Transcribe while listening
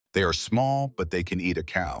They are small, but they can eat a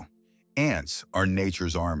cow. Ants are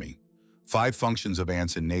nature's army. 5 functions of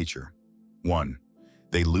ants in nature. 1.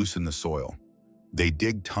 They loosen the soil. They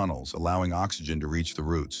dig tunnels, allowing oxygen to reach the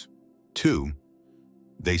roots. 2.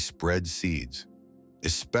 They spread seeds,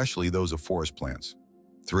 especially those of forest plants.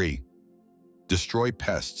 3. Destroy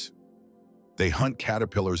pests. They hunt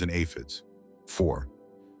caterpillars and aphids. 4.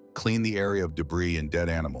 Clean the area of debris and dead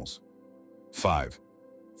animals. 5.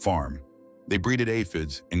 Farm. They breed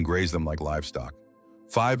aphids and graze them like livestock.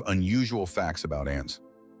 5 unusual facts about ants.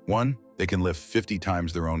 1. They can lift 50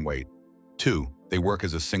 times their own weight. 2. They work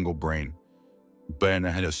as a single brain. Ben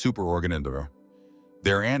had a superorganism.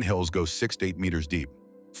 Their ant hills go 6 to 8 meters deep.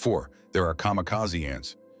 4. There are kamikaze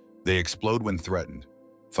ants. They explode when threatened.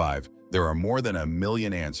 5. There are more than 1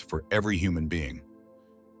 million ants for every human being.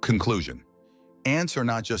 Conclusion. Ants are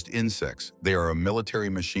not just insects. They are a military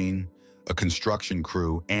machine, a construction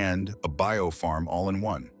crew, and a biofarm all in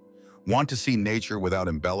one. Want to see nature without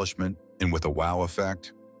embellishment and with a wow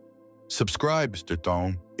effect? Subscribe,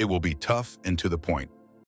 Staton. It will be tough and to the point.